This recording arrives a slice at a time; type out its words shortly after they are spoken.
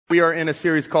We are in a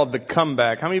series called The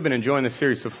Comeback. How many have been enjoying this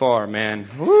series so far, man?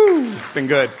 Woo! It's been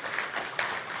good.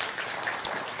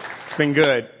 It's been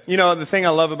good. You know, the thing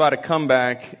I love about a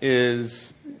comeback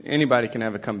is anybody can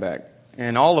have a comeback.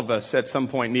 And all of us at some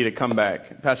point need a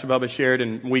comeback. Pastor Bubba shared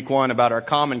in week 1 about our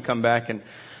common comeback and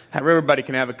how everybody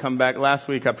can have a comeback. Last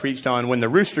week I preached on when the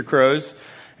rooster crows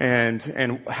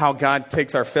and how God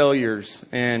takes our failures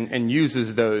and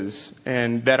uses those,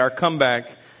 and that our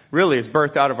comeback really is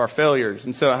birthed out of our failures.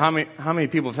 And so how many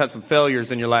people have had some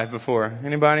failures in your life before?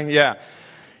 Anybody? Yeah.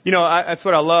 You know, that's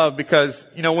what I love, because,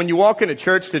 you know, when you walk into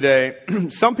church today,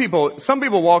 some people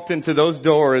walked into those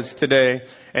doors today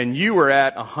and you were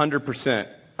at 100%.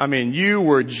 I mean, you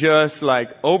were just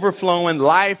like overflowing.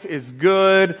 Life is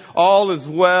good. All is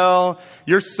well.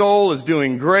 Your soul is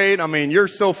doing great. I mean, you're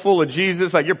so full of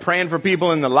Jesus. Like, you're praying for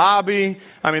people in the lobby.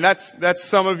 I mean, that's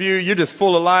some of you. You're just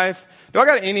full of life. Do I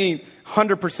got any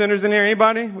 100%ers in here?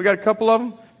 Anybody? We got a couple of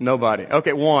them? Nobody.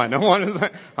 Okay, one. One is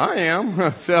like, I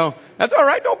am. So that's all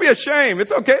right. Don't be ashamed.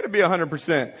 It's okay to be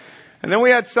 100%. And then we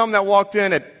had some that walked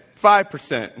in at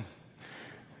 5%.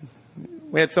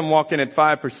 We had some walk in at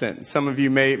 5%. Some of you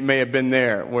may have been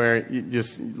there, where you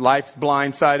just life's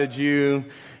blindsided you.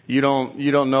 You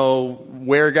don't know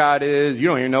where God is. You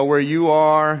don't even know where you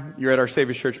are. You're at our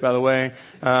Savior's Church, by the way.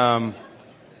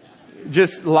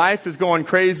 Just life is going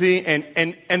crazy,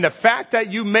 and the fact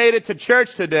that you made it to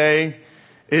church today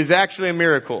is actually a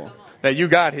miracle that you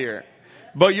got here.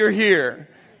 But you're here,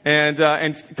 and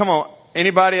come on,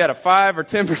 anybody at a 5 or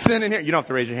 10% in here? You don't have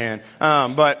to raise your hand,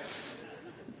 but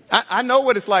I know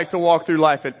what it's like to walk through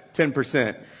life at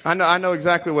 10%. I know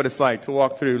exactly what it's like to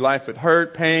walk through life with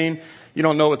hurt, pain. You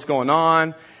don't know what's going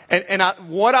on,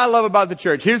 what I love about the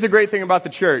church. Here's the great thing about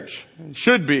the church.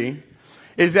 Should be.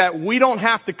 Is that we don't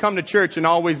have to come to church and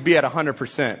always be at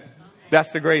 100%.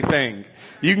 That's the great thing.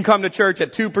 You can come to church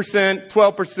at 2%,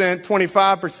 12%,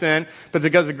 25%. But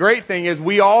because the great thing is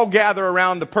we all gather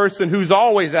around the person who's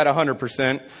always at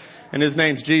 100%. And his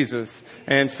name's Jesus.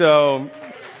 And so,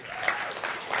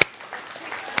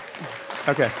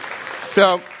 okay.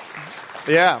 So,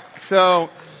 yeah. So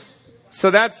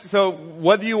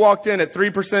whether you walked in at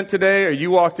 3% today or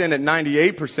you walked in at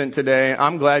 98% today,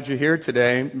 I'm glad you're here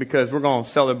today, because we're going to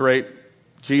celebrate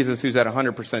Jesus, who's at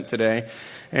 100% today.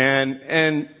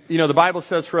 And you know, the Bible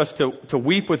says for us to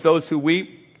weep with those who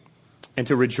weep and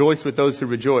to rejoice with those who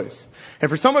rejoice.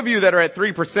 And for some of you that are at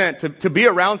 3%, to be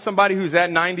around somebody who's at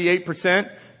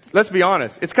 98%, let's be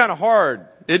honest, it's kind of hard,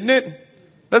 isn't it?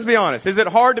 Let's be honest. Is it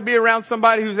hard to be around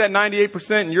somebody who's at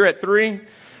 98% and you're at 3%?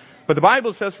 But the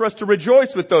Bible says for us to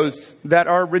rejoice with those that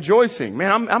are rejoicing.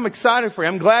 Man, I'm excited for you.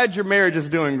 I'm glad your marriage is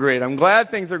doing great. I'm glad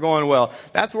things are going well.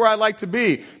 That's where I like to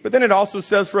be. But then it also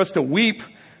says for us to weep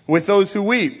with those who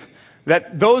weep.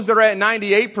 That those that are at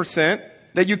 98%,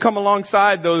 that you come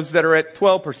alongside those that are at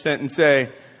 12% and say,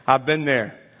 I've been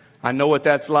there. I know what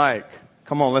that's like.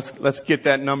 Come on, let's get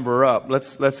that number up.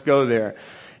 Let's go there.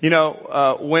 You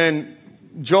know, when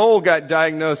Joel got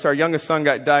diagnosed, our youngest son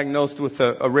got diagnosed with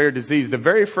a rare disease. The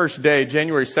very first day,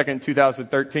 January 2nd,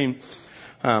 2013,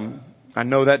 I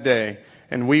know that day.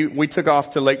 And we took off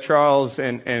to Lake Charles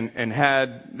and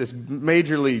had this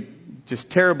majorly just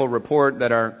terrible report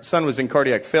that our son was in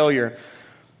cardiac failure.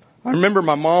 I remember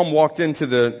my mom walked into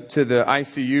the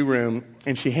ICU room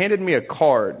and she handed me a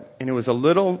card, and it was a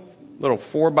little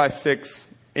 4x6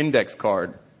 index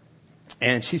card.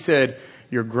 And she said,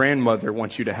 your grandmother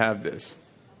wants you to have this.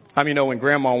 How many know when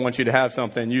grandma wants you to have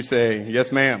something, you say, yes,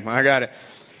 ma'am, I got it.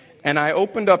 And I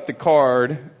opened up the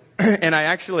card, and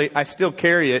I still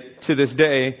carry it to this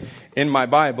day in my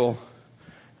Bible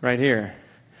right here.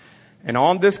 And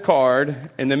on this card,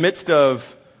 in the midst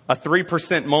of a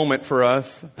 3% moment for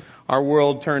us, our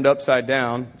world turned upside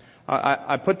down,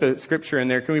 I put the scripture in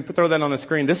there. Can we throw that on the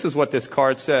screen? This is what this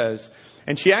card says.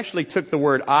 And she actually took the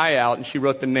word I out, and she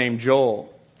wrote the name Joel.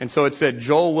 And so it said,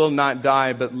 Joel will not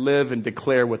die, but live and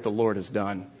declare what the Lord has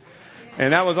done.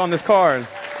 And that was on this card.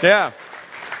 Yeah.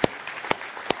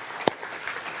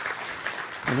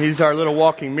 And he's our little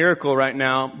walking miracle right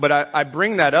now. But I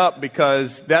bring that up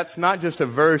because that's not just a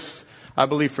verse, I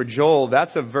believe, for Joel.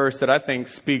 That's a verse that I think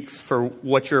speaks for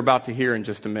what you're about to hear in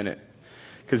just a minute.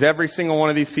 Because every single one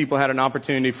of these people had an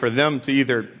opportunity for them to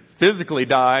either physically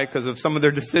die because of some of their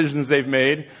decisions they've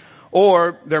made,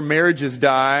 or their marriages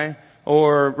die,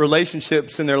 or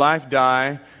relationships in their life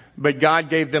die, but God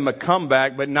gave them a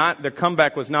comeback, but their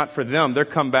comeback was not for them. Their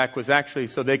comeback was actually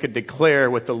so they could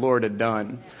declare what the Lord had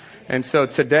done. And so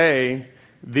today,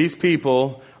 these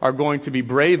people are going to be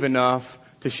brave enough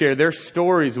to share their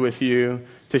stories with you,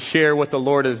 to share what the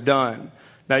Lord has done.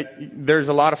 Now, there's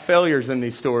a lot of failures in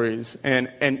these stories.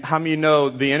 And how many of you know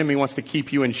the enemy wants to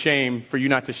keep you in shame for you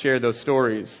not to share those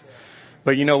stories?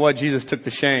 But you know what? Jesus took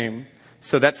the shame.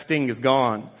 So that sting is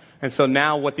gone. And so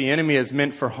now what the enemy has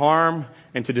meant for harm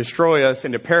and to destroy us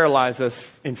and to paralyze us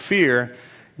in fear,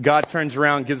 God turns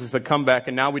around, gives us a comeback,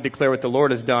 and now we declare what the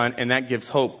Lord has done, and that gives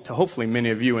hope to hopefully many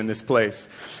of you in this place.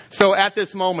 So at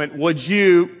this moment, would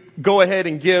you go ahead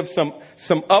and give some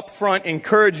upfront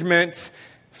encouragement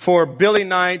for Billy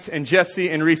Knight and Jesse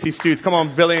and Reese Stutes? Come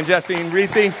on, Billy and Jesse and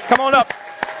Reese. Come on up.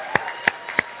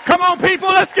 Come on, people.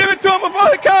 Let's give it to them before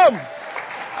they come.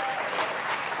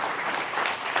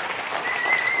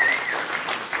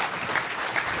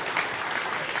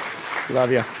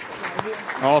 Love you.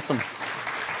 Awesome.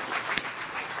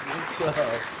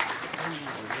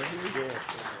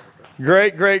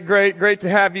 Great to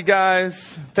have you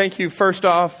guys. Thank you. First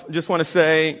off, just want to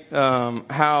say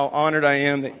how honored I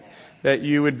am that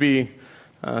you would be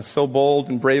so bold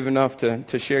and brave enough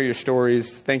to share your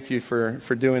stories. Thank you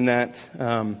for doing that.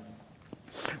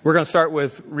 We're going to start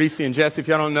with Reese and Jesse. If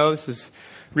y'all don't know, this is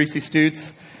Reese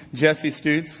Stutes, Jesse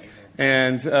Stutes.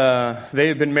 And they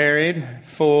have been married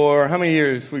for how many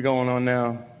years we going on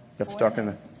now? You have to talk in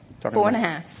the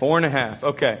 4.5. 4.5.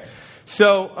 Okay.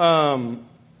 So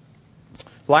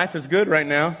life is good right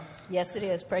now. Yes, it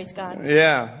is. Praise God.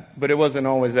 Yeah, but it wasn't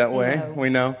always that way. No. We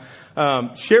know.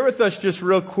 Share with us just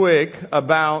real quick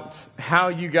about how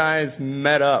you guys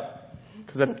met up.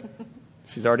 Because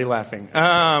she's already laughing.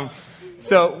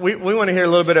 So we want to hear a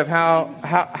little bit of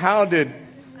how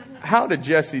did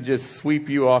Jesse just sweep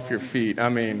you off your feet? I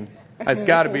mean, it's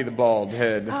got to be the bald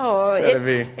head. Oh,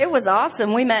 it was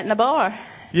awesome. We met in a bar.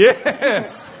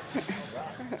 Yes.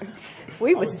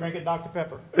 We was drinking Dr.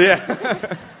 Pepper.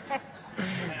 Yeah.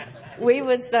 We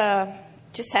was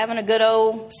just having a good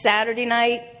old Saturday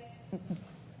night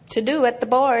to do at the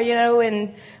bar,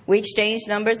 and we exchanged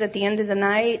numbers at the end of the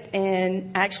night,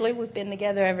 and actually we've been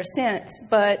together ever since.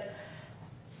 But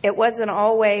it wasn't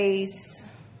always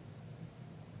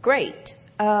great.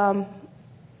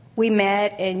 We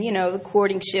met, and the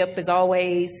courtship is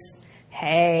always,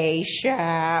 hey,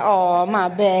 shy, oh, my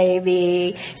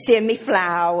baby, send me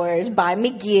flowers, buy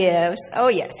me gifts. Oh,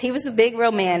 yes, he was a big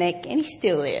romantic, and he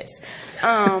still is.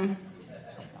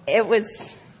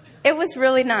 It was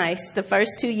really nice. The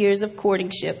first 2 years of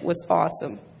courtship was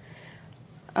awesome.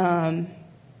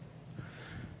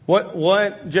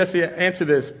 What, Jesse, answer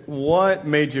this. What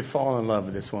made you fall in love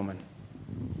with this woman?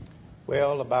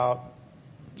 Well, about,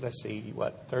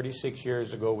 36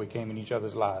 years ago, we came in each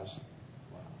other's lives.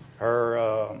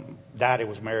 Her daddy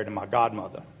was married to my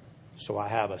godmother. So I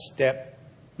have a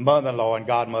step-mother-in-law and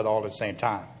godmother all at the same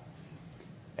time.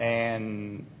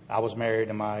 And I was married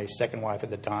to my second wife at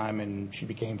the time, and she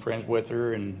became friends with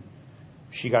her, and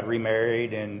she got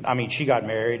remarried. She got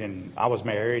married, and I was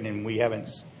married, and we haven't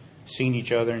seen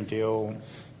each other until,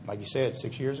 like you said,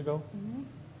 6 years ago. Mm-hmm.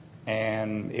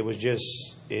 And it was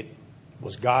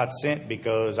God sent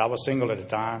because I was single at the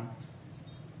time.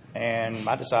 And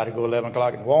I decided to go 11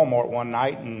 o'clock in Walmart one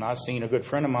night, and I seen a good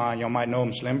friend of mine. Y'all might know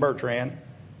him, Slim Bertrand.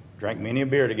 Drank many a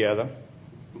beer together.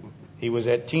 He was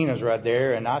at Tina's right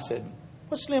there, and I said,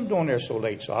 what's Slim doing there so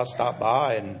late? So I stopped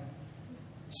by and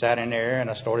sat in there, and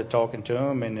I started talking to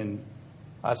him, and then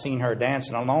I seen her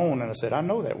dancing alone, and I said, I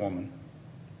know that woman.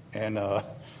 And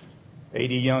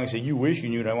A.D. Young said, you wish you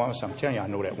knew that woman. So I'm telling you, I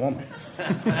know that woman.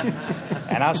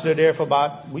 And I stood there for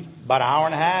about an hour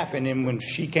and a half. And then when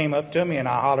she came up to me and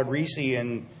I hollered Reese,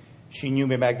 and she knew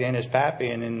me back then as Pappy,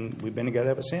 and then we've been together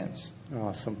ever since.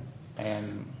 Awesome.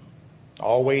 And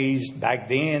always back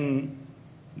then,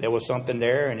 there was something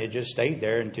there, and it just stayed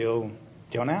there until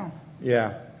now.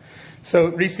 Yeah. So,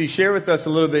 Reese, share with us a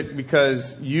little bit,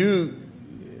 because you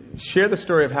share the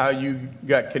story of how you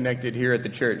got connected here at the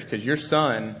church, because your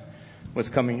son was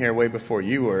coming here way before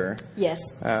you were. Yes.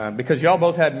 Because y'all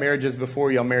both had marriages before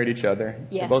y'all married each other.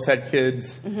 Yes. You both had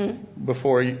kids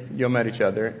before y'all met each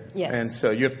other. Yes. And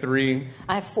so you have three.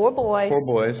 I have 4 boys. 4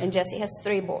 boys. And Jesse has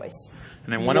 3 boys.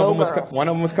 And then one of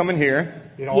them was coming here.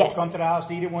 You'd all come to the house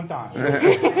to eat at one time.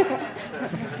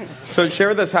 So share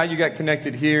with us how you got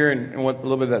connected here and what a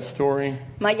little bit of that story.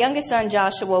 My youngest son,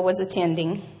 Joshua, was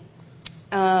attending.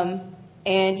 And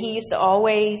he was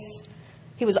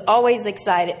always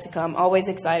excited to come.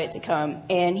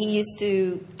 And he used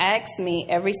to ask me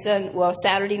every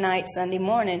Saturday night, Sunday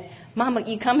morning, Mama,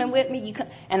 you coming with me?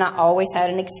 And I always had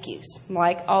an excuse.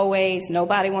 Like always,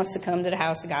 nobody wants to come to the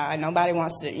house of God. Nobody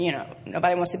wants to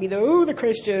be the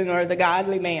Christian or the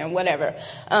godly man, whatever.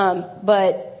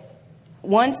 But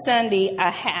one Saturday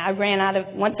night, I ran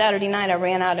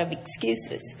out of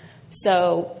excuses.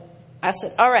 So I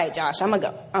said, all right, Josh, I'm going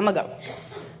to go.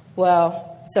 Well,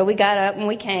 so we got up and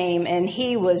we came, and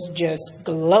he was just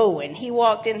glowing. He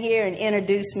walked in here and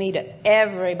introduced me to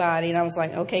everybody, and I was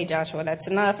like, okay, Joshua, that's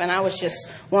enough. And I was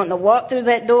just wanting to walk through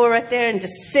that door right there and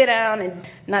just sit down and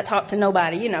not talk to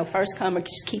nobody. You know, first comer,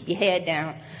 just keep your head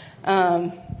down.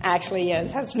 Actually,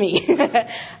 yes, that's me.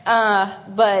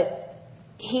 But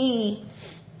he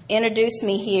introduced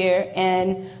me here,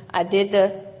 and I did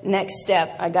the next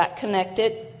step. I got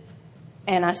connected,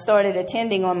 and I started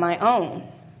attending on my own.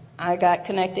 I got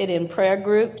connected in prayer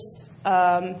groups.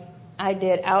 I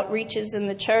did outreaches in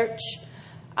the church.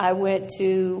 I went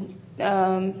to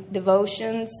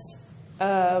devotions.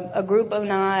 A group of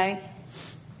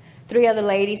three other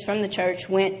ladies from the church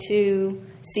went to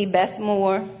see Beth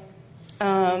Moore.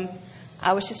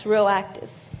 I was just real active.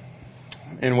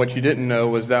 And what you didn't know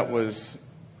was that was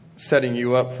setting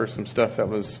you up for some stuff that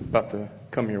was about to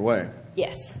come your way.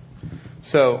 Yes.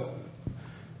 So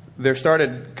there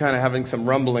started kind of having some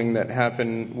rumbling that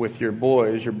happened with your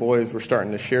boys. Your boys were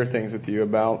starting to share things with you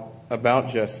about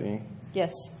Jesse.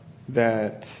 Yes.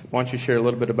 Why don't you share a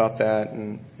little bit about that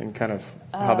and kind of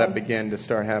how that began to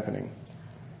start happening?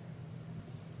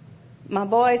 My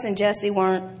boys and Jesse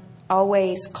weren't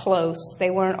always close. They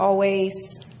weren't always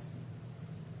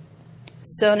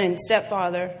son and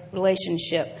stepfather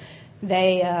relationship.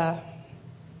 They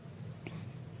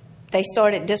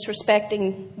started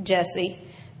disrespecting Jesse,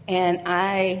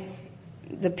 and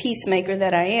the peacemaker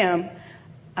that I am,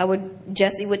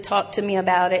 Jesse would talk to me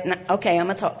about it, and okay, I'm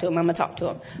gonna talk to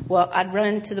him. Well, I'd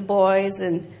run to the boys,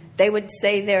 and they would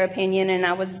say their opinion, and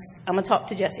I'm gonna talk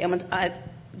to Jesse. I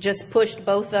just pushed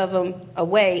both of them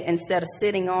away instead of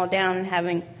sitting all down and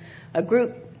having a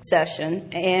group session.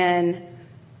 And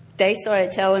they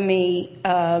started telling me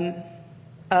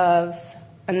of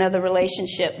another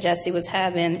relationship Jesse was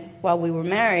having while we were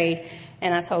married.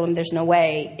 And I told him there's no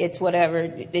way. It's whatever.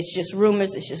 It's just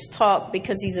rumors. It's just talk,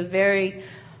 because he's a very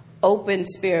open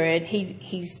spirit.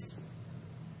 He's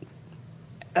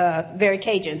very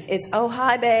Cajun. It's, oh,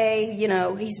 hi, bae. You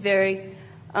know, he's very...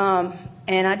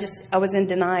 and I was in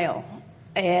denial.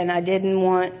 And I didn't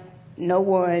want no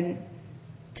one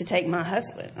to take my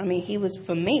husband. I mean, he was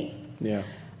for me. Yeah.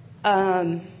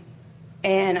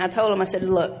 And I told him, I said,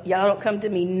 look, y'all don't come to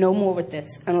me no more with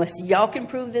this. Unless y'all can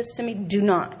prove this to me, do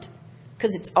not.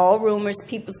 Because it's all rumors.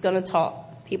 People's going to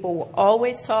talk. People will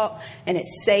always talk. And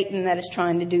it's Satan that is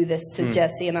trying to do this to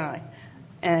Jesse and I.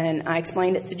 And I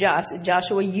explained it to Josh. I said,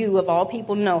 Joshua, you of all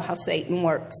people know how Satan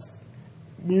works.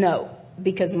 No.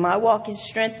 Because my walk is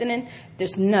strengthening.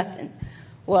 There's nothing.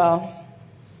 Well,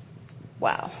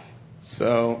 wow.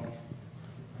 So,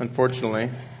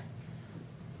 unfortunately,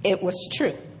 it was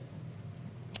true.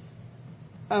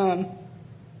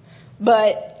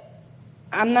 But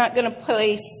I'm not going to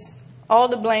place all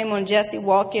the blame on Jesse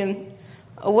walking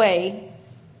away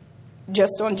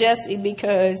just on Jesse,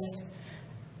 because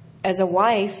as a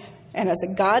wife and as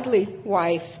a godly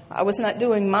wife, I was not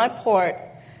doing my part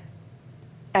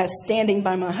as standing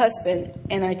by my husband,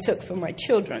 and I took for my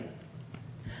children.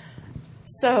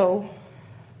 So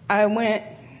I went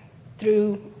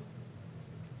through,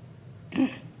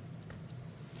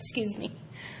 excuse me,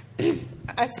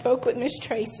 I spoke with Miss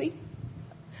Tracy.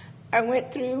 I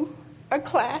went through a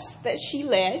class that she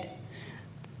led,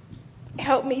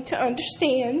 helped me to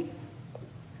understand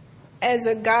as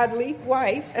a godly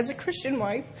wife, as a Christian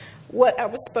wife, what I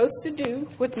was supposed to do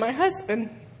with my husband.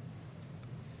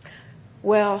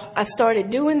 Well, I started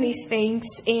doing these things,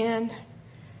 and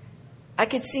I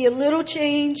could see a little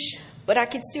change, but I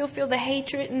could still feel the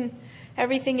hatred and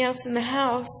everything else in the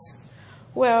house.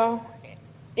 Well,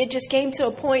 it just came to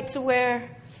a point to where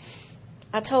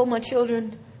I told my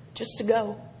children just to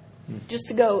go. Just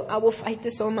to go. I will fight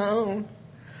this on my own.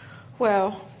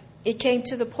 Well, it came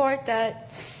to the part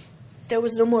that there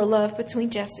was no more love between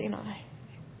Jesse and I.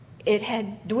 It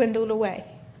had dwindled away.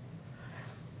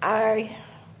 I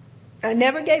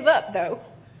never gave up, though.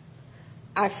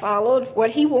 I followed what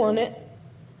he wanted.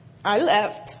 I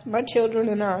left, my children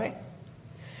and I.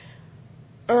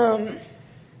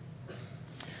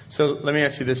 So let me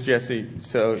ask you this, Jesse.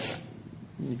 So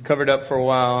you covered up for a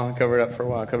while.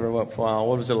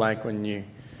 What was it like when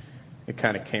it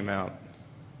kind of came out?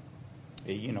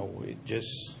 You know,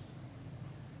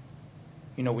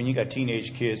 when you got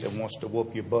teenage kids that wants to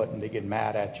whoop your butt and they get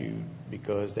mad at you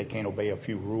because they can't obey a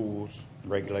few rules,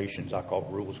 regulations. I call it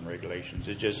rules and regulations.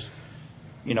 It's just,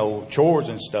 chores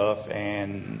and stuff.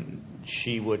 And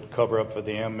she would cover up for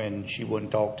them, and she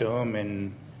wouldn't talk to them.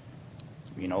 And,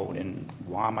 then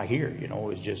why am I here?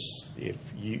 It's just, if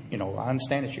I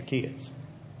understand it's your kids.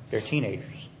 They're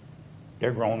teenagers.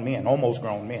 They're grown men, almost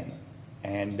grown men.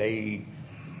 And they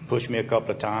pushed me a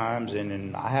couple of times,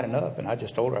 and I had enough. And I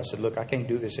just told her, I said, look, I can't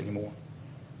do this anymore.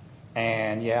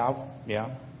 And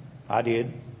I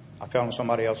did. I fell on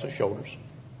somebody else's shoulders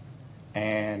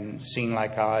and seemed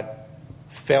like I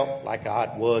felt like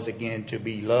I was again, to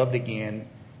be loved again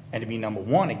and to be number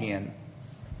one again.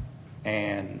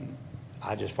 And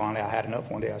I just finally, I had enough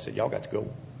one day. I said, y'all got to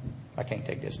go. I can't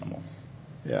take this no more.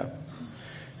 Yeah.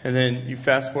 And then you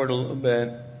fast forward a little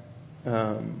bit.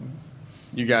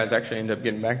 You guys actually end up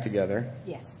getting back together.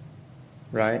 Yes.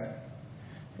 Right?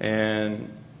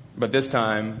 But this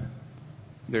time,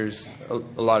 there's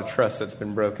a lot of trust that's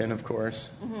been broken, of course.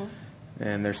 Mm-hmm.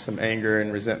 And there's some anger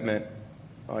and resentment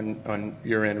on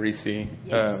your end, Reese.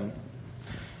 Yes.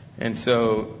 And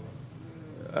so,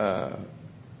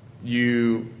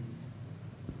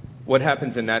 what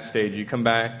happens in that stage? You come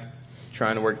back,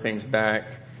 trying to work things back,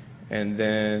 and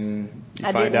then you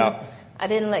find out. I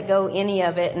didn't let go any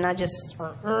of it, and I just,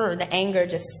 the anger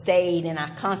just stayed, and I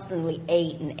constantly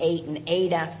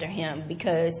ate after him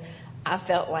because I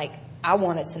felt like I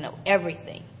wanted to know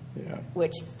everything,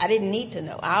 which I didn't need to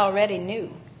know. I already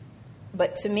knew.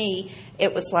 But to me,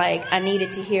 it was like I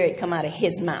needed to hear it come out of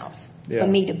his mouth for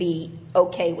me to be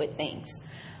okay with things.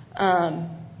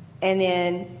 And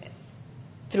then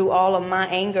through all of my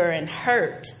anger and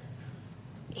hurt,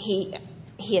 he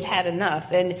had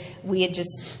enough, and we had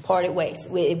just parted ways.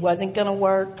 It wasn't going to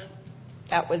work.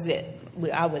 That was it.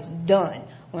 I was done.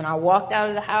 When I walked out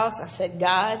of the house, I said,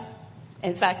 God,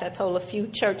 in fact, I told a few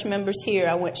church members here,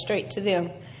 I went straight to them,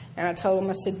 and I told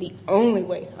them, I said, the only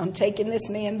way I'm taking this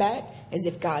man back is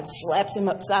if God slaps him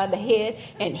upside the head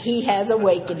and he has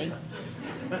awakening.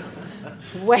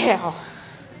 Well,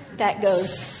 that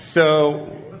goes. So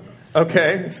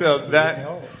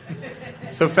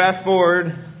fast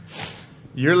forward,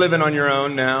 you're living on your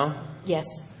own now. Yes.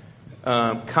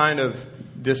 Kind of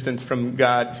distance from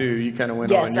God too. You kind of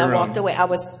went on your own. Yes, I walked away.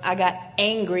 I got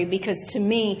angry because to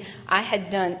me, I had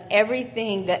done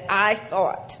everything that I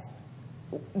thought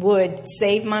would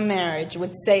save my marriage,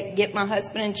 would get my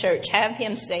husband in church, have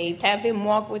him saved, have him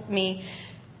walk with me,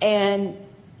 and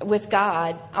with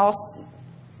God, also,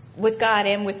 with God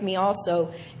and with me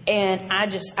also. And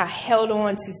I held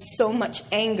on to so much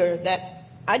anger that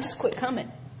I just quit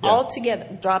coming altogether.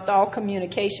 Dropped all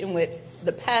communication with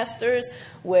the pastors,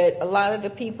 with a lot of the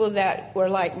people that were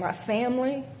like my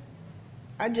family.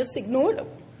 I just ignored them.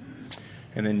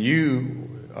 And then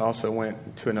you also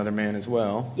went to another man as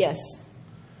well. Yes.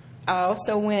 I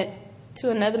also went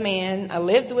to another man. I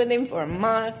lived with him for a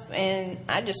month, and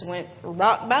I just went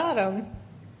rock bottom.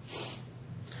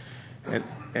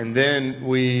 And then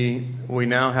we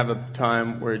now have a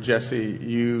time where, Jesse,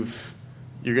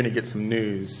 you're going to get some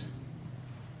news.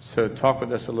 So talk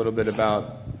with us a little bit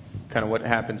about kind of what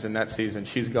happens in that season.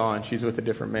 She's gone. She's with a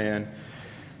different man.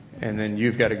 And then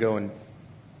you've got to go and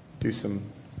do some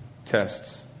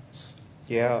tests.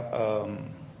 Yeah.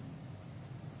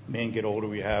 Men get older,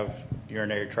 we have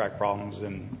urinary tract problems.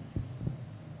 And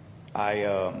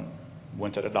I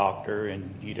went to the doctor,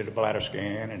 and he did a bladder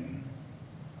scan. And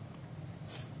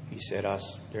he said,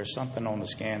 there's something on the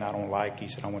scan I don't like. He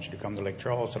said, I want you to come to Lake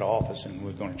Charles to the office, and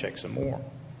we're going to check some more.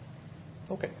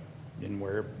 Okay. Didn't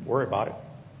worry about it.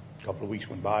 A couple of weeks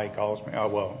went by. He calls me.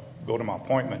 Go to my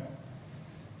appointment.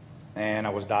 And I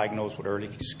was diagnosed with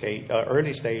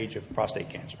early stage of prostate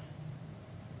cancer.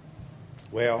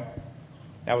 Well,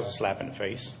 that was a slap in the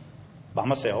face. By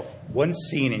myself. Wasn't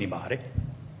seeing anybody.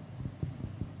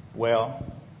 Well,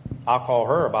 I'll call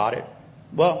her about it.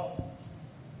 Well,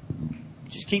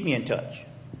 just keep me in touch.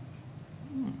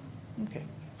 Okay.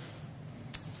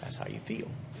 That's how you feel.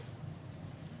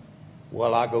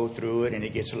 Well, I go through it, and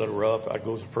it gets a little rough. I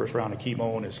go to the first round of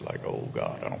chemo, and it's like, oh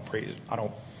God, I don't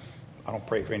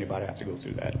pray for anybody to have to go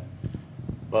through that.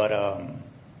 But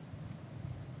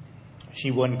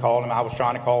she wouldn't call him. I was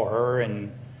trying to call her,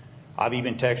 and I've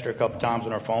even texted her a couple times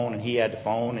on her phone, and he had the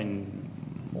phone,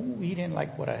 and he didn't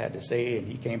like what I had to say, and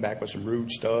he came back with some rude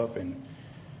stuff, and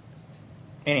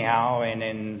anyhow, and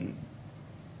then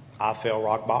I fell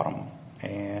rock bottom,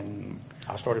 and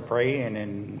I started praying,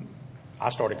 and I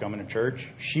started coming to church.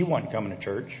 She wasn't coming to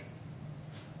church.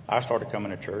 I started coming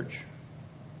to church.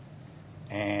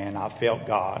 And I felt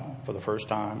God for the first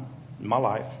time in my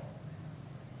life.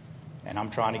 And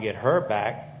I'm trying to get her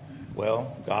back.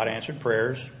 Well, God answered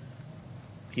prayers.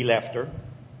 He left her.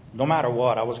 No matter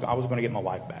what, I was going to get my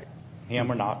wife back.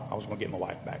 Him or not, I was going to get my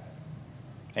wife back.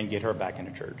 And get her back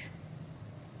into church.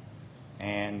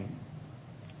 And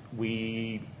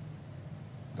we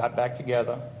got back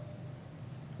together.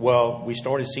 Well, we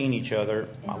started seeing each other.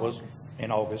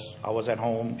 In August. I was at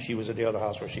home. She was at the other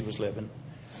house where she was living.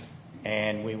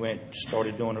 And we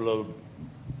started doing a little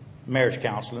marriage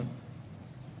counseling,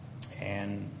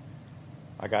 and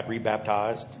I got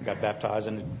rebaptized, got baptized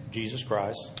into Jesus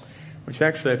Christ. Which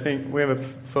actually, I think we have a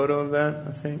photo of that,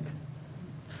 I think,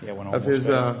 Yeah, when I of almost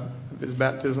fell. his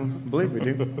baptism. I believe we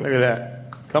do. Look at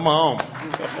that. Come on.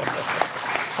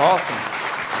 Awesome.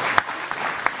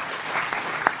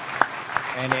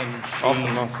 And then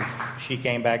Awesome. she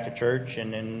came back to church,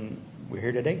 and then we're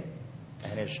here today,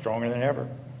 and it's stronger than ever.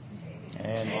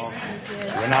 And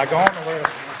we're not going nowhere.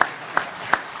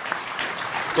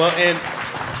 Well, and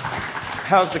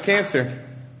how's the cancer?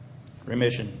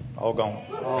 Remission, all gone.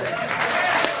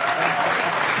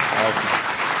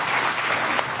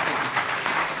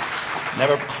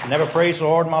 Never prayed so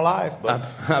hard in my life, but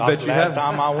I bet you last haven't.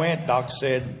 time I went, doctor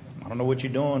said, I don't know what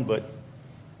you're doing, but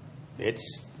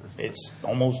it's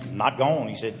almost not gone.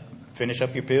 He said, finish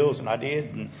up your pills, and I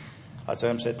did. And I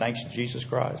told him, said, thanks to Jesus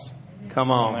Christ.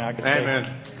 Come on. Only I can say. Amen.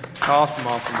 Awesome.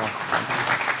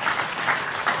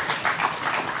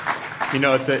 You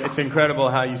know, it's incredible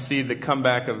how you see the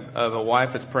comeback of a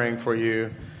wife that's praying for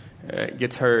you,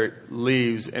 gets hurt,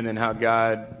 leaves, and then how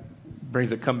God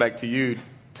brings a comeback to you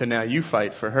to now you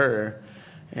fight for her,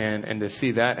 and to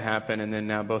see that happen, and then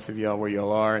now both of y'all where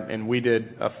y'all are. And we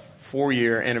did a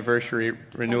 4-year anniversary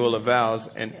renewal of vows,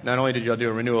 and not only did y'all do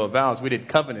a renewal of vows, we did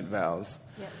covenant vows.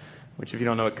 Which, if you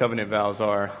don't know what covenant vows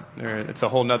are, it's a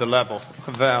whole nother level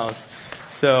of vows.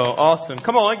 So awesome.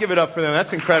 Come on, give it up for them.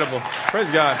 That's incredible. Praise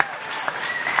God.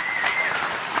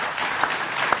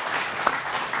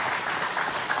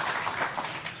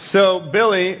 So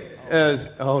Billy is,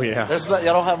 oh yeah, Y'all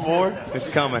don't have more? it's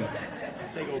coming.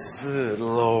 Good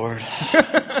Lord.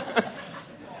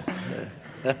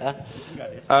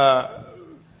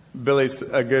 Billy's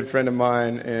a good friend of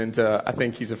mine, and I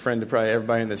think he's a friend to probably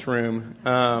everybody in this room.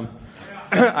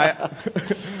 I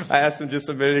asked him just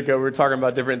a minute ago, we were talking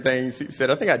about different things. He said,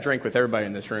 I think I drank with everybody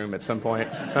in this room at some point.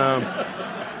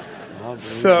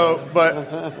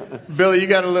 But Billy, you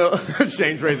got a little,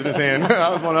 Shane's raising his hand. I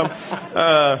was one of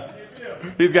them.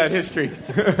 He's got history.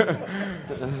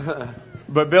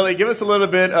 But Billy, give us a little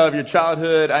bit of your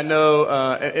childhood. I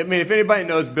know, if anybody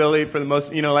knows Billy, for the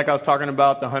most, like I was talking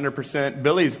about, the 100%,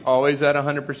 Billy's always at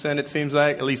 100%, it seems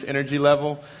like, at least energy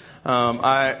level.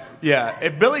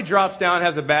 If Billy drops down,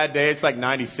 has a bad day, it's like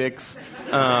 96.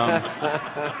 It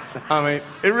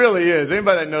really is.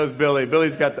 Anybody that knows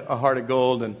Billy's got a heart of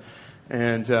gold,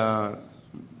 and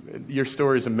your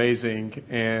story is amazing,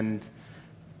 and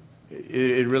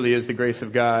it really is the grace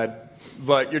of God.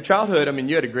 But your childhood,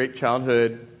 you had a great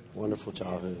childhood. Wonderful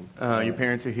childhood. Your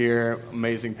parents are here,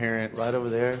 amazing parents. Right over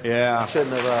there. Yeah.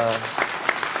 Shouldn't have.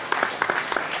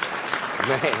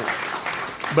 Man.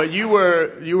 But you were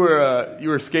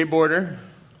a skateboarder,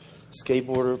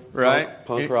 Skateboarder, right?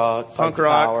 punk rock, punk fight the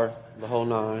rock, power, the whole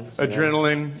nine.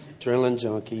 adrenaline. Adrenaline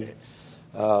junkie.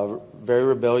 Very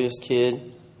rebellious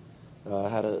kid.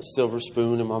 Had a silver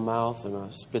spoon in my mouth, and I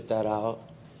spit that out.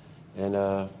 And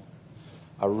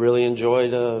I really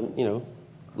enjoyed,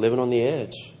 living on the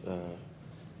edge.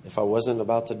 If I wasn't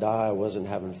about to die, I wasn't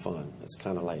having fun. It's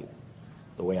kind of like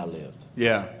the way I lived.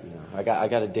 Yeah. I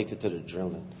got addicted to the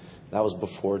adrenaline. That was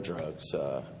before drugs.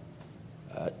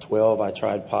 At 12, I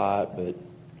tried pot, but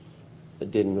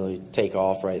it didn't really take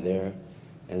off right there.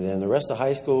 And then the rest of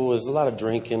high school was a lot of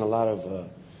drinking, a lot of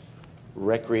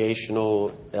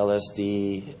recreational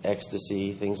LSD,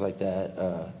 ecstasy, things like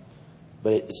that.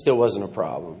 But it still wasn't a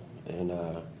problem. And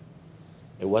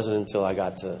it wasn't until I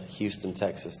got to Houston,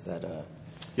 Texas that...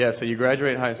 So you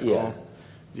graduate high school. Yeah.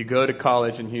 You go to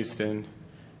college in Houston,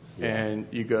 and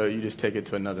you just take it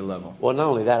to another level. Well, not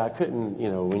only that, I couldn't,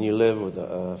 when you live with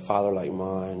a father like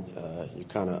mine, you're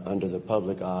kind of under the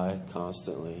public eye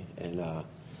constantly. And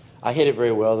I hit it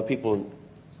very well. The people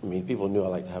knew I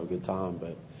liked to have a good time,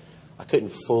 but I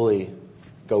couldn't fully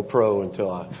go pro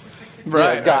until I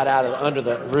got out of under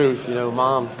the roof.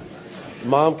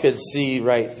 Mom could see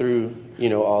right through,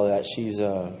 all that. She's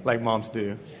like moms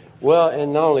do. Well,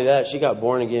 and not only that, she got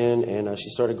born again, and she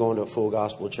started going to a full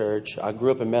gospel church. I grew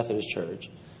up in Methodist church,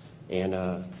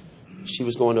 and she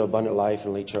was going to Abundant Life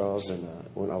in Lake Charles. And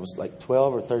when I was like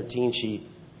 12 or 13, she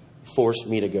forced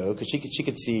me to go because she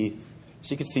could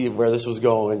see where this was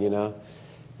going,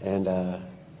 And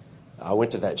I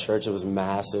went to that church. It was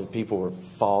massive. People were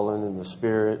falling in the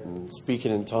spirit and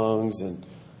speaking in tongues, and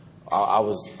I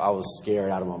was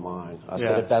scared out of my mind. I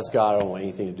said, if that's God, I don't want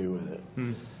anything to do with it.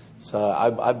 So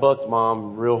I bucked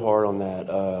Mom real hard on that,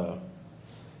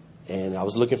 and I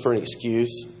was looking for an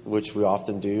excuse, which we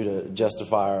often do, to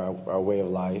justify our way of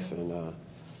life, and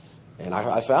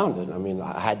I found it.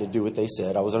 I had to do what they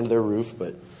said. I was under their roof,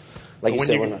 but like you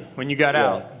said, when you got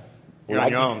out, you're on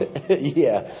your own.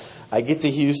 Yeah, I get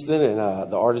to Houston and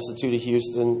the Art Institute of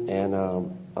Houston, and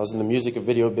I was in the music and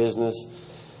video business.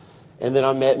 And then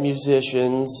I met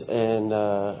musicians and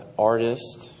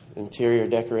artists, interior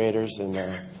decorators, and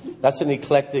that's an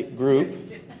eclectic group.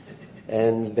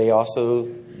 And they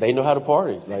know how to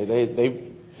party. Like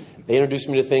they introduced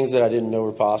me to things that I didn't know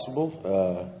were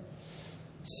possible.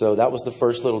 So that was the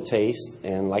first little taste.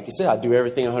 And like you said, I do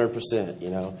everything 100%,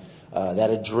 you know. That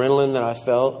adrenaline that I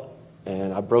felt,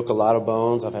 and I broke a lot of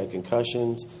bones. I've had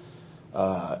concussions.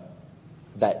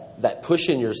 That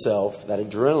pushing yourself, that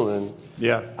adrenaline,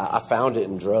 Yeah. I found it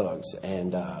in drugs.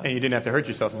 And And you didn't have to hurt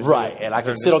yourself. To right. do it. And I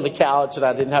could sit on the couch, and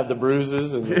I didn't have the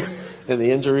bruises and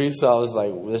the injuries. So I was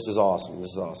like, this is awesome.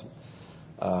 This is awesome.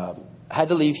 I had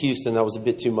to leave Houston. That was a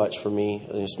bit too much for me.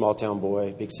 A small town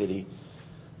boy, big city.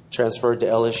 Transferred to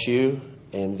LSU,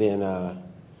 and then,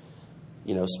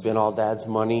 spent all Dad's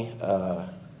money.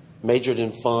 Majored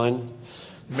in fun.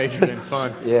 Majored in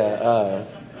fun. Yeah.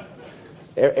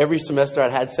 Every semester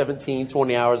I'd had 17,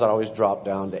 20 hours. I'd always drop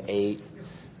down to 8,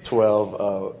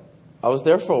 12. I was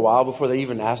there for a while before they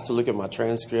even asked to look at my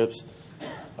transcripts.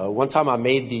 One time I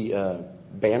made the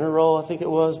banner roll, I think it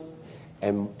was,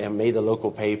 and made the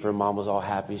local paper. Mom was all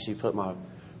happy. She put my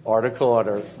article on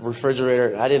her refrigerator,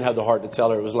 and I didn't have the heart to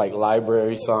tell her it was like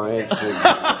library science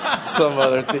and some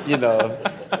other thing, you know.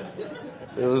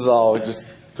 It was all just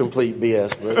complete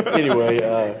BS. But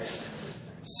anyway,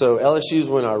 so LSU's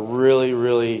when I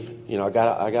really, I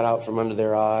got out from under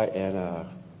their eye, and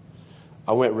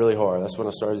I went really hard. That's when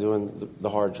I started doing the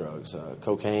hard drugs,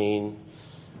 cocaine.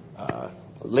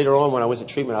 Later on, when I went to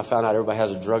treatment, I found out everybody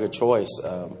has a drug of choice.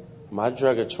 My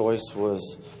drug of choice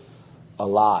was a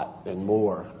lot and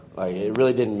more. Like, it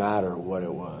really didn't matter what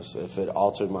it was. If it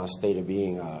altered my state of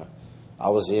being, I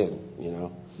was in, you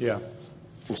know. Yeah.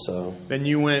 So Then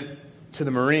you went to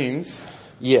the Marines.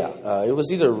 yeah, it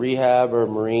was either rehab or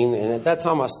Marine, and at that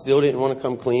time I still didn't want to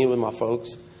come clean with my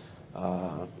folks.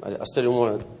 I still didn't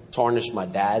want to tarnish my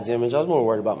dad's image. I was more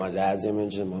worried about my dad's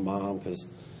image than my mom because,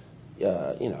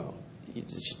 you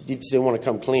just didn't want to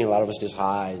come clean. A lot of us just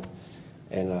hide.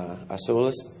 And I said,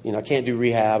 well, I can't do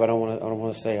rehab. I don't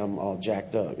want to say I'm all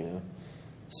jacked up, you know.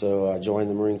 So I joined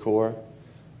the Marine Corps,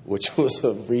 which was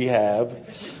a rehab.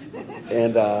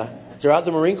 And throughout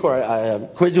the Marine Corps, I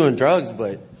quit doing drugs,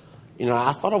 but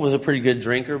I thought I was a pretty good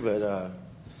drinker, but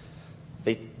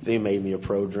they made me a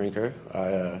pro drinker.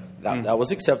 That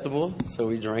was acceptable. So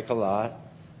we drank a lot,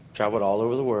 traveled all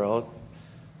over the world,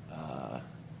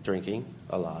 drinking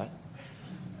a lot.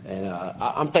 And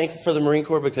I'm thankful for the Marine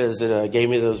Corps because it gave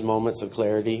me those moments of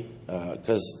clarity.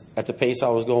 Because at the pace I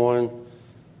was going,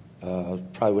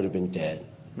 probably would have been dead.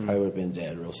 Probably would have been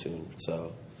dead real soon.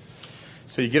 So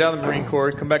you get out of the Marine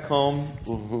Corps, come back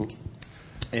home,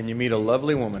 and you meet a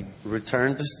lovely woman.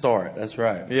 Return to start. That's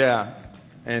right. Yeah.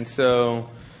 And so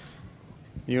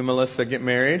you and Melissa get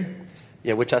married.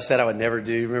 Yeah, which I said I would never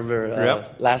do. Remember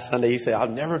last Sunday you said, I'll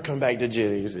never come back to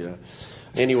Jennings.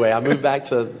 Anyway, I moved back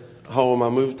to home. I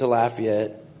moved to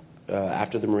Lafayette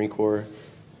after the Marine Corps.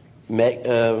 Met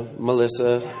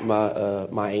Melissa,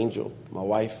 my angel, my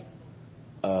wife.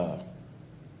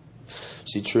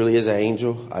 She truly is an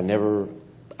angel.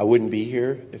 I wouldn't be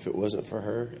here if it wasn't for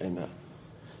her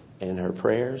and her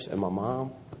prayers and my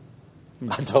mom.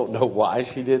 I don't know why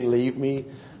she didn't leave me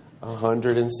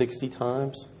 160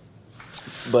 times,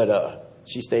 but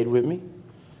she stayed with me.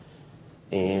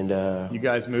 And you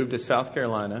guys moved to South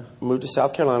Carolina. Moved to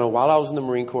South Carolina. While I was in the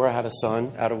Marine Corps, I had a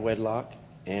son out of wedlock,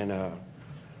 and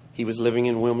he was living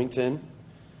in Wilmington.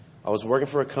 I was working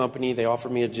for a company. They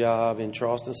offered me a job in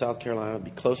Charleston, South Carolina, to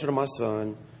be closer to my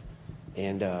son,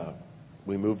 and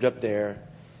we moved up there.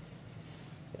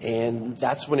 And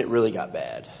that's when it really got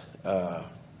bad.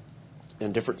 In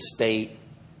a different state,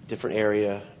 different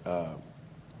area.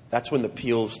 That's when the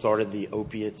peel started, the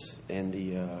opiates and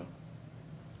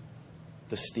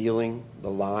the stealing,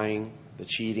 the lying, the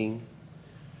cheating.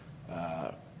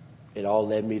 It all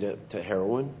led me to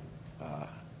heroin.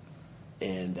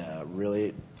 And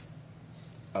really,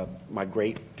 my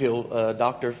great pill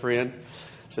doctor friend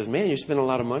says, man, you spend a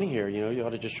lot of money here. You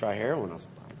ought to just try heroin. I was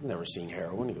like, I've never seen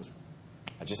heroin. He goes,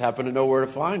 I just happen to know where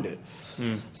to find it.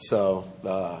 So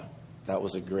that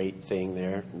was a great thing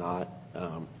there.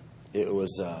 It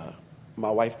was,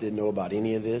 my wife didn't know about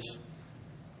any of this.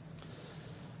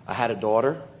 I had a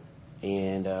daughter,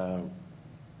 and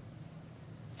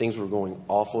things were going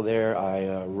awful there.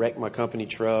 I wrecked my company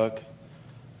truck.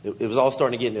 It was all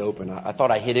starting to get in the open. I thought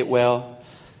I hit it well,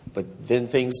 but then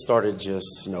things started just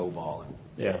snowballing.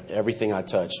 Yeah. Everything I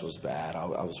touched was bad. I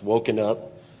was woken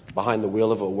up behind the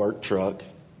wheel of a work truck.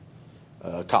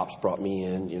 Cops brought me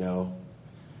in,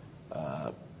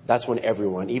 that's when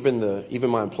everyone, even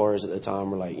my employers at the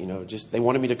time, were like, they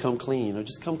wanted me to come clean.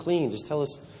 Just come clean. Just tell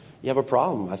us you have a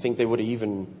problem. I think they would have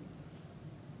even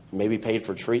maybe paid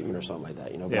for treatment or something like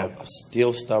that. But Yeah. I was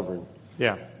still stubborn.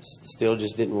 Yeah. Still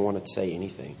just didn't want to say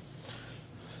anything.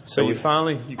 So you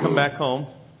come back home,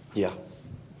 Yeah.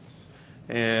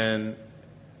 and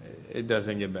it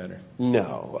doesn't get better.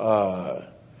 No.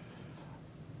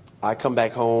 I come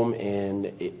back home,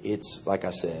 and it's like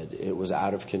I said, it was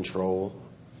out of control.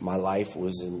 My life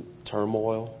was in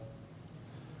turmoil.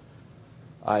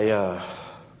 I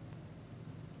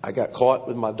got caught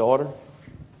with my daughter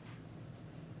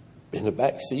in the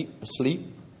back seat, asleep,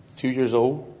 2 years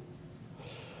old,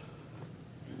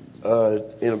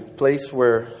 in a place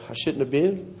where I shouldn't have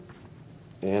been,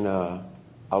 and I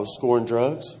was scoring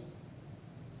drugs.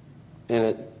 And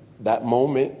at that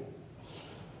moment,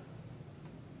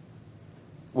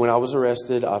 when I was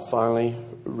arrested, I finally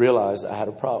realized I had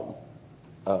a problem.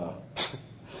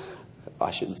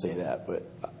 I shouldn't say that, but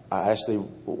I actually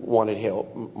wanted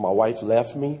help. My wife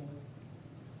left me.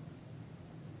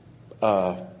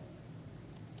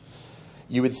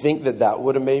 You would think that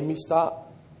would have made me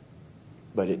stop,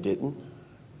 but it didn't.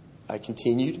 I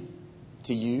continued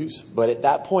to use. But at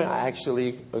that point,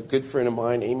 a good friend of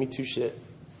mine, Amy Touchette,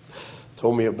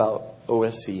 told me about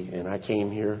OSC, and I came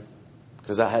here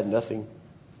because I had nothing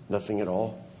at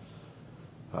all.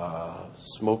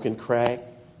 Smoking crack,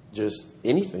 just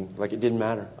anything, like it didn't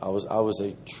matter. I was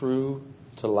a true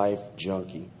to life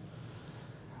junkie.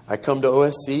 I come to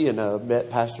OSC and met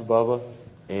Pastor Bubba,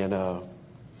 and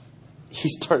he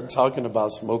started talking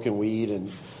about smoking weed and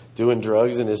doing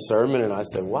drugs in his sermon, and I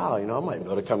said, "Wow, I might be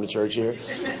able to come to church here."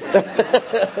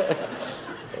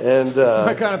 And That's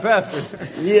my kind of pastor.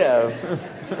 Yeah.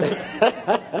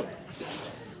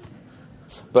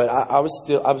 But I was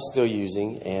still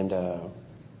using, and I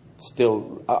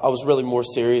was really more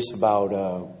serious about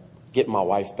getting my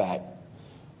wife back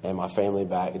and my family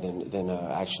back than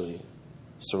actually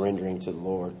surrendering to the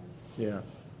Lord. Yeah.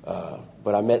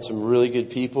 But I met some really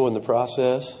good people in the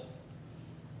process.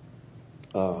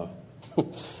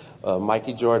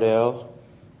 Mikey Jardell,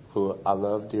 who I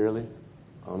love dearly.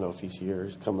 I don't know if he's here.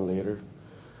 He's coming later.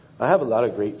 I have a lot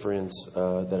of great friends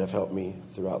that have helped me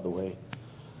throughout the way.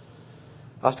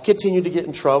 I've continued to get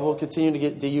in trouble, continued to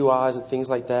get DUIs and things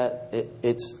like that.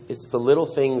 It's the little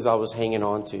things I was hanging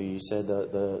on to. You said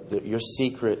your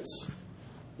secrets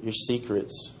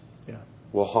Yeah.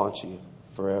 will haunt you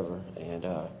forever. And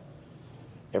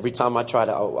every time I try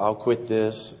I'll quit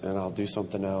this and I'll do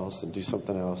something else and do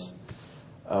something else.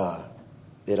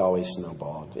 It always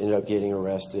snowballed. Ended up getting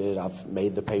arrested. I've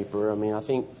made the paper. I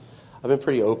think I've been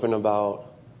pretty open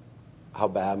about how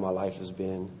bad my life has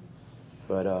been.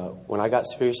 But when I got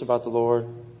serious about the Lord.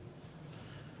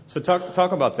 So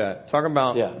talk about that. Talk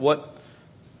about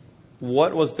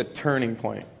what was the turning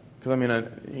point? Because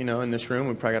in this room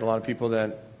we probably got a lot of people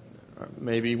that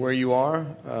maybe where you are,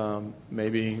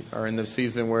 maybe are in the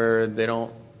season where they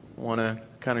don't want to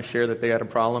kind of share that they had a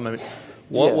problem.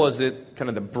 What was it, kind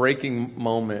of the breaking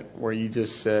moment where you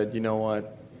just said, you know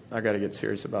what, I got to get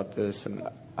serious about this? And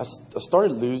I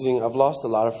started losing. I've lost a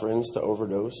lot of friends to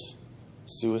overdose,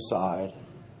 suicide,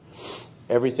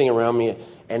 everything around me.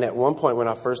 And at one point when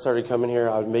I first started coming here,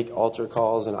 I would make altar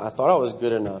calls, and I thought I was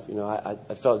good enough.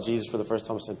 I felt Jesus for the first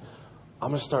time. I said, I'm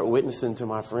going to start witnessing to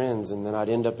my friends. And then I'd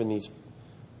end up in these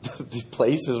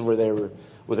places where they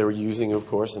were using, of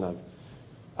course, and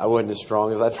I wasn't as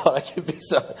strong as I thought I could be,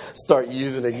 so start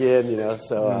using again,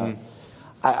 So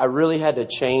I really had to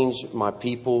change my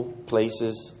people,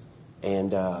 places,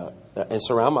 and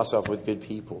surround myself with good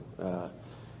people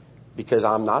because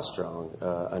I'm not strong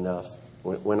enough.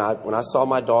 When I saw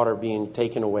my daughter being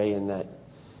taken away in that,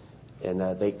 and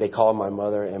they called my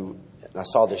mother, and I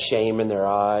saw the shame in their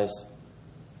eyes.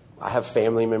 I have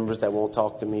family members that won't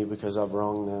talk to me because I've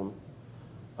wronged them.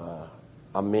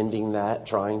 I'm mending that,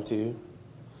 trying to.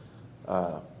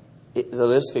 The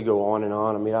list could go on and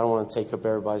on. I don't want to take up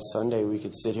everybody's Sunday. We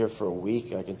could sit here for a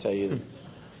week. I can tell you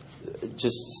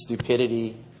just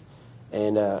stupidity.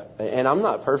 And I'm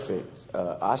not perfect.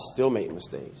 I still make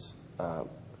mistakes.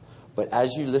 But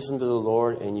as you listen to the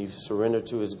Lord and you surrender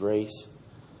to His grace,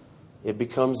 it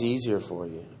becomes easier for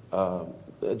you.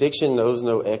 Addiction knows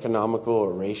no economical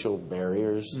or racial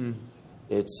barriers.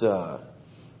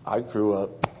 I grew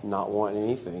up not wanting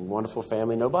anything. Wonderful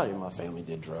family. Nobody in my family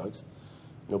did drugs.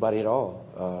 Nobody at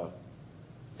all.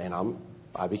 And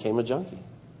I became a junkie,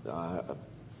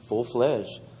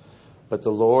 full-fledged. But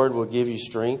the Lord will give you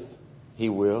strength. He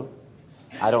will.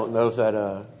 I don't know if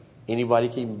that anybody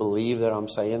can believe that I'm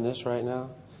saying this right now,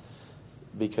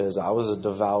 because I was a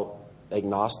devout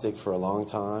agnostic for a long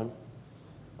time.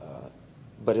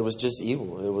 but it was just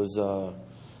evil. It was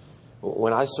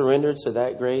when I surrendered to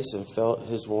that grace and felt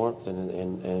His warmth,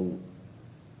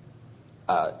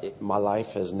 my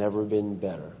life has never been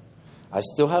better. I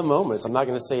still have moments. I'm not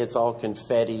going to say it's all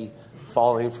confetti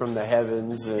falling from the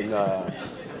heavens and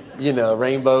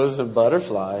rainbows and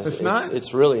butterflies.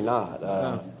 It's really not.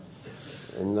 No.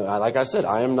 And like I said,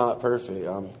 I am not perfect.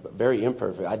 I'm very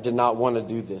imperfect. I did not want to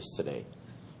do this today.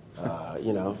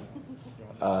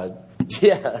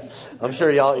 Yeah, I'm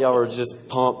sure y'all were just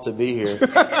pumped to be here.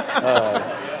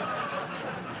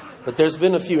 But there's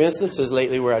been a few instances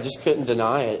lately where I just couldn't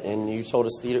deny it. And you told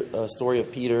a story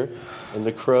of Peter and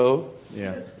the crow.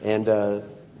 Yeah. And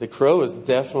the crow is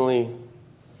definitely,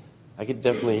 I could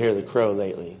definitely hear the crow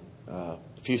lately. A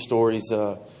few stories.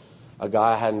 A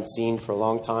guy I hadn't seen for a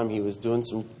long time. He was doing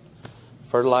some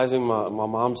fertilizing my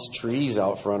mom's trees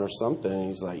out front or something. And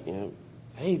he's like,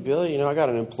 hey, Billy, I got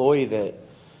an employee that,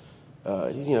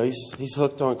 he's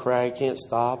hooked on crack, can't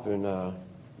stop. And,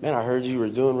 man, I heard you were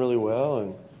doing really well.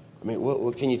 And,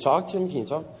 what can you talk to him? Can you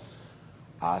talk?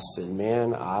 I said,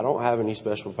 man, I don't have any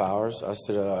special powers. I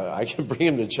said, I can bring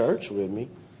him to church with me.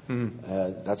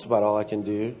 That's about all I can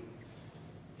do.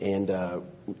 And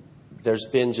there's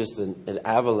been just an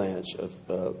avalanche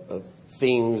of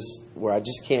things where I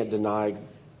just can't deny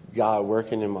God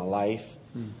working in my life.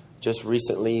 Just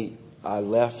recently, I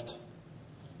left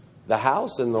the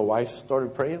house and the wife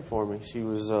started praying for me. She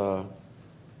was,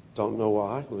 don't know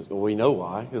why. We know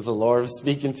why. Because the Lord was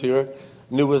speaking to her.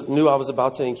 Knew I was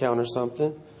about to encounter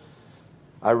something.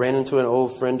 I ran into an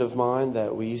old friend of mine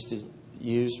that we used to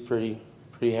use pretty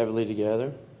heavily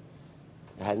together.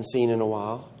 I hadn't seen in a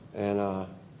while. And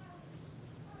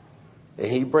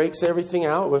he breaks everything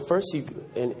out. But first, he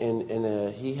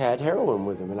had heroin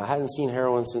with him. And I hadn't seen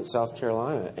heroin since South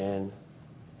Carolina. And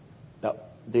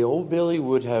the old Billy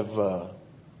would have,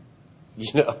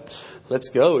 let's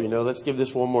go, let's give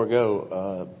this one more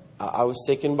go. I was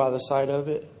sickened by the sight of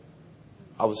it.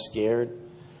 I was scared.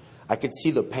 I could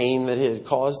see the pain that it had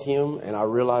caused him, and I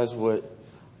realized what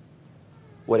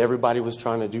everybody was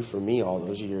trying to do for me all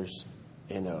those years.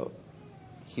 And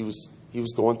he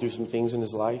was going through some things in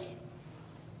his life,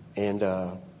 and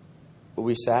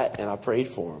we sat and I prayed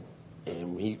for him,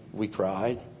 and we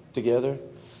cried together.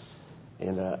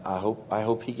 And I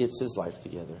hope he gets his life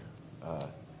together.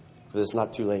 But it's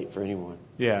not too late for anyone.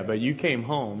 Yeah, but you came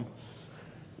home.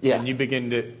 Yeah. And you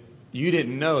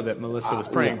didn't know that Melissa was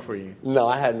praying for you. No,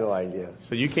 I had no idea.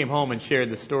 So you came home and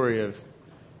shared the story of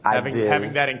having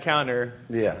that encounter.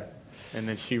 Yeah. And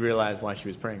then she realized why she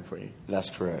was praying for you.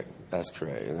 That's correct.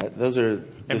 And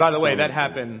And by the way, that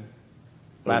happened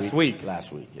last week.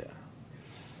 Last week, yeah.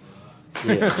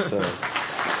 Yeah, so...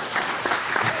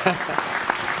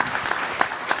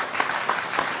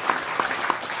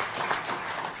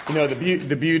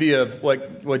 the beauty of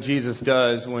what Jesus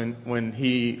does when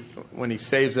he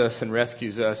saves us and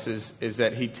rescues us is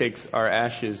that He takes our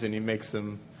ashes and He makes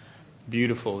them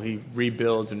beautiful. He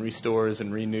rebuilds and restores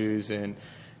and renews. And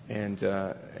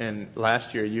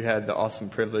last year you had the awesome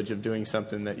privilege of doing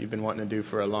something that you've been wanting to do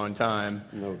for a long time.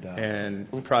 No doubt. And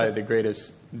probably the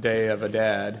greatest day of a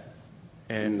dad.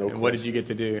 And what did you get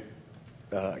to do?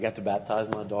 I got to baptize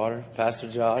my daughter, Pastor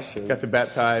Josh. Got to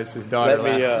baptize his daughter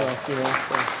last year.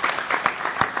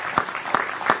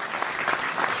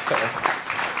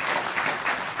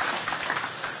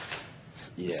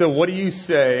 Yeah. So what do you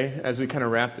say, as we kind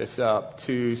of wrap this up,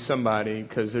 to somebody,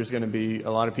 because there's going to be a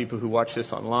lot of people who watch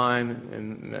this online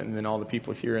and then all the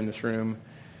people here in this room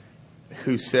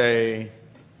who say,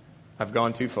 I've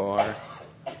gone too far,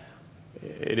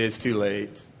 it is too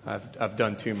late, I've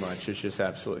done too much, there's just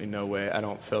absolutely no way, I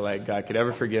don't feel like God could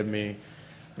ever forgive me,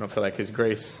 I don't feel like His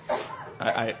grace,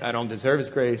 I don't deserve His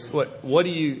grace. What do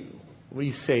you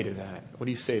say to that? What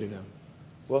do you say to them?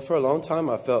 Well, for a long time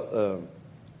I felt...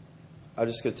 I'm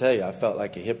just going to tell you, I felt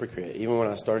like a hypocrite. Even when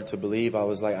I started to believe, I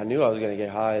was like, I knew I was going to get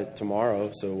high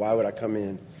tomorrow, so why would I come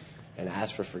in and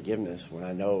ask for forgiveness when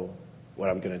I know what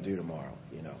I'm going to do tomorrow,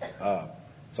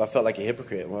 So I felt like a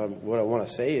hypocrite. What I want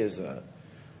to say is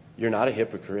you're not a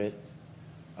hypocrite.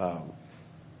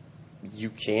 You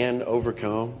can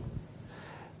overcome.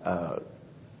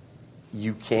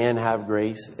 You can have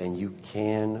grace, and you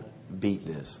can beat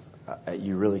this.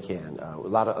 You really can. A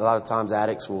lot of times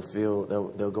addicts will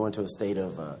feel they'll go into a state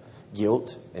of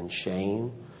guilt and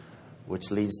shame, which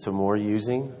leads to more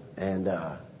using. And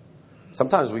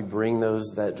sometimes we bring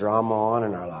that drama on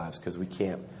in our lives because we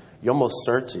can't. You almost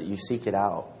search it. You seek it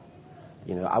out.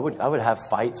 I would have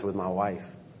fights with my wife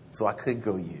so I could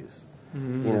go use.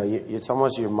 Mm-hmm. It's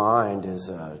almost your mind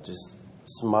is just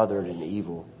smothered in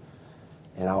evil.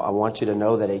 And I want you to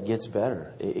know that it gets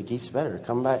better. It keeps better.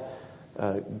 Come back.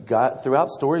 God, throughout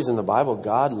stories in the Bible,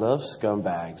 God loves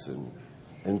scumbags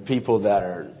and people that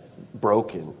are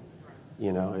broken.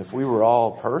 You know, if we were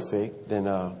all perfect, then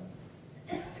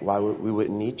we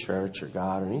wouldn't need church or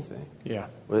God or anything. Yeah.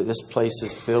 Well, this place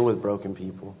is filled with broken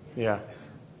people. Yeah.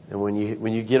 And when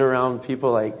you get around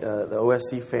people like the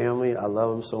OSC family, I love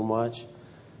them so much,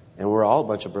 and we're all a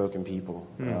bunch of broken people.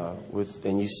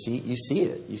 And you see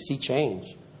it, you see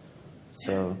change.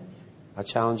 So I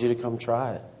challenge you to come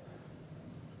try it.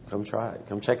 Come try it.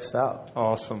 Come check us out.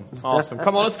 Awesome. Awesome.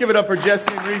 Come on, let's give it up for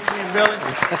Jesse and Reese and Billy.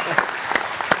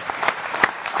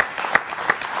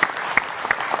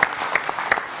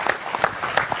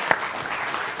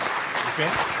 Okay.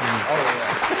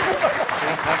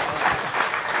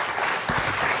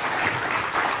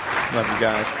 Love you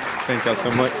guys. Thank y'all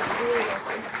so much.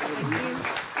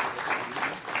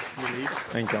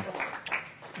 Thank y'all.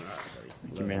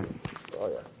 Thank you, man.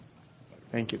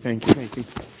 Thank you, thank you, thank you.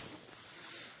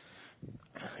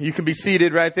 You can be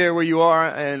seated right there where you are,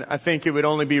 and I think it would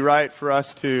only be right for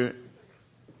us to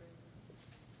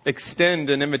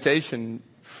extend an invitation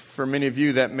for many of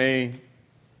you that may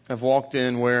have walked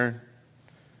in where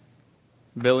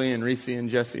Billy and Reese and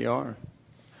Jesse are.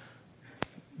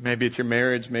 Maybe it's your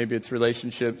marriage, maybe it's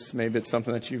relationships, maybe it's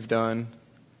something that you've done.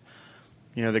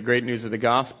 You know, the great news of the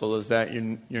gospel is that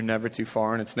you're never too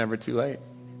far and it's never too late.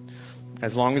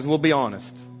 As long as we'll be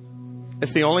honest.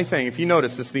 It's the only thing, if you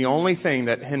notice, it's the only thing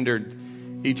that hindered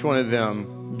each one of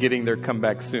them getting their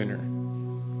comeback sooner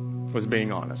was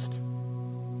being honest.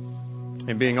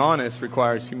 And being honest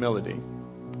requires humility.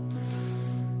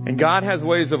 And God has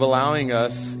ways of allowing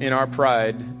us in our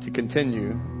pride to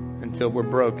continue until we're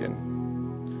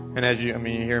broken. And as you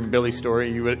hear in Billy's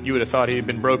story, you would have thought he had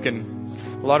been broken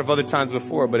a lot of other times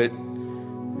before, but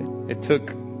it took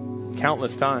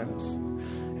countless times.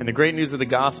 And the great news of the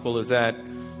gospel is that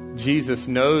Jesus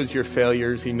knows your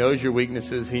failures. He knows your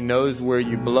weaknesses. He knows where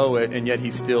you blow it, and yet he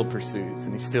still pursues,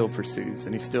 and he still pursues,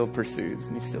 and he still pursues,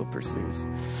 and he still pursues.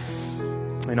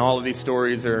 And all of these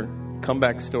stories are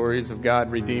comeback stories of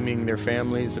God redeeming their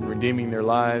families and redeeming their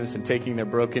lives and taking their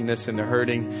brokenness and their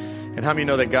hurting. And how many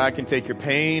know that God can take your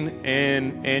pain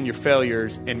and your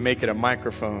failures and make it a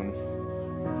microphone?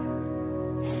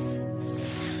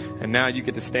 And now you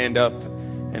get to stand up,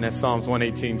 and as Psalms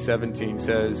 118:17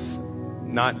 says,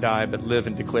 not die, but live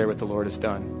and declare what the Lord has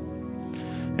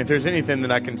done. If there's anything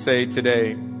that I can say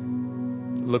today,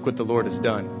 look what the Lord has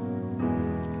done.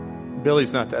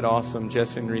 Billy's not that awesome.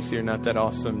 Jesse and Reese are not that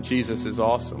awesome. Jesus is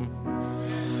awesome.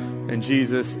 And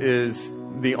Jesus is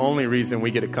the only reason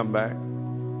we get a comeback.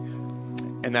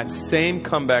 And that same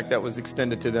comeback that was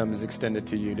extended to them is extended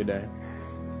to you today.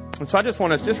 And so I just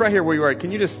want us, just right here where you are,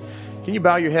 can you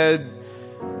bow your head?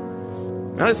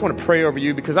 And I just want to pray over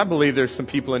you because I believe there's some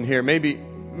people in here. Maybe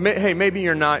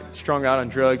you're not strung out on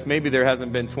drugs. Maybe there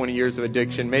hasn't been 20 years of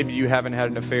addiction. Maybe you haven't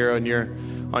had an affair on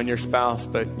your spouse.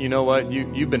 But you know what?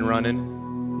 You've been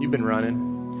running. You've been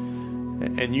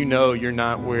running. And you know you're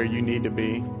not where you need to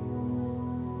be.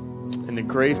 And the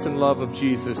grace and love of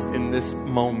Jesus in this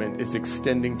moment is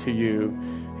extending to you.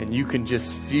 And you can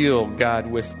just feel God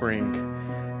whispering,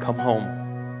 come home.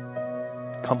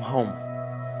 Come home.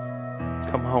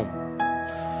 Come home.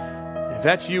 If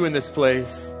that's you in this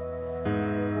place,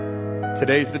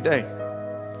 today's the day.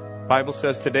 The Bible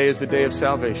says today is the day of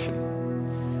salvation.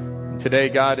 And today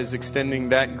God is extending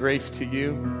that grace to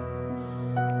you.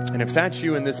 And if that's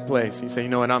you in this place, you say, you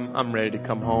know what, I'm ready to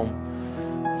come home.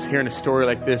 Just hearing a story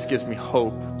like this gives me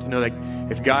hope to know that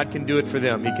if God can do it for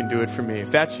them, he can do it for me. If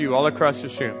that's you all across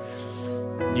this room,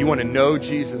 you want to know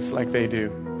Jesus like they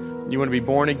do. You want to be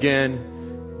born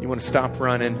again. You want to stop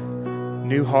running.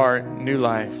 New heart, new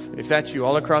life. If that's you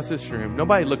all across this room,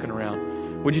 nobody looking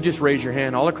around, would you just raise your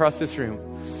hand all across this room?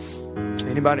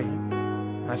 Anybody?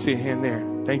 I see a hand there.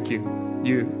 Thank you.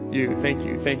 You. Thank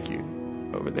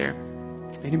you. Over there.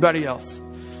 Anybody else?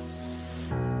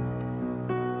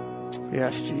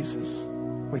 Yes, Jesus.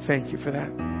 We thank you for that.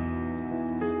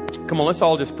 Come on, let's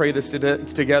all just pray this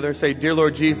together. Say, dear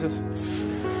Lord Jesus,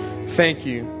 thank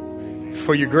you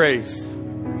for your grace.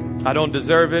 I don't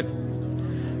deserve it.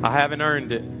 I haven't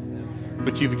earned it,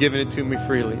 but you've given it to me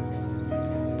freely.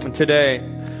 And today,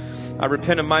 I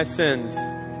repent of my sins.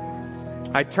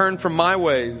 I turn from my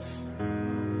ways,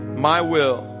 my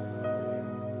will.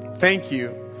 Thank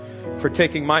you for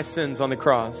taking my sins on the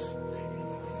cross.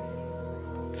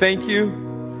 Thank you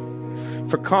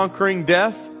for conquering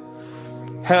death,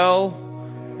 hell,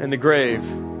 and the grave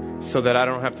so that I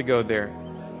don't have to go there.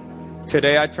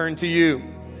 Today, I turn to you.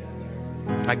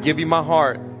 I give you my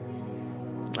heart.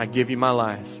 I give you my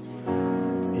life.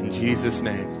 In Jesus'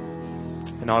 name.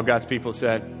 And all God's people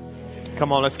said,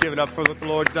 Come on, let's give it up for what the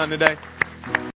Lord's done today.